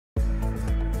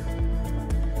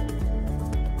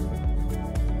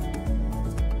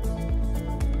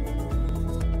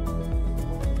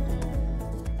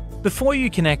Before you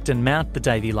connect and mount the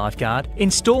Davey Lifeguard,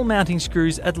 install mounting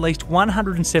screws at least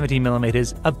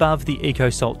 170mm above the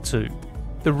EcoSalt 2.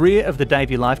 The rear of the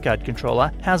Davey Lifeguard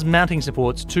controller has mounting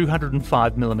supports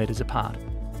 205mm apart.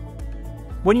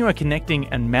 When you are connecting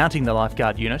and mounting the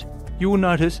Lifeguard unit, you will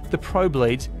notice the probe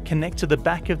leads connect to the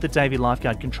back of the Davey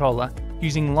Lifeguard controller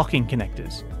using locking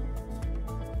connectors.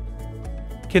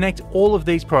 Connect all of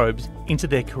these probes into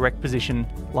their correct position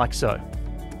like so.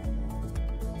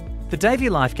 The Davey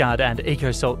Lifeguard and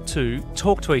EcoSalt 2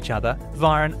 talk to each other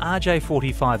via an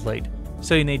RJ45 lead,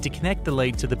 so you need to connect the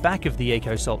lead to the back of the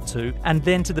EcoSalt 2 and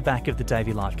then to the back of the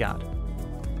Davey Lifeguard.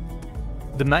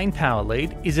 The main power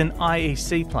lead is an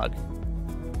IEC plug.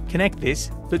 Connect this,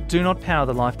 but do not power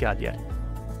the Lifeguard yet.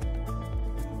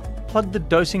 Plug the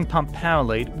dosing pump power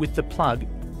lead with the plug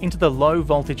into the low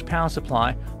voltage power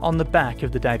supply on the back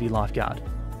of the Davey Lifeguard.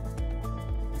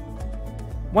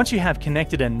 Once you have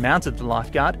connected and mounted the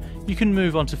Lifeguard, you can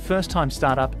move on to first time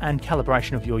startup and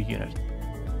calibration of your unit.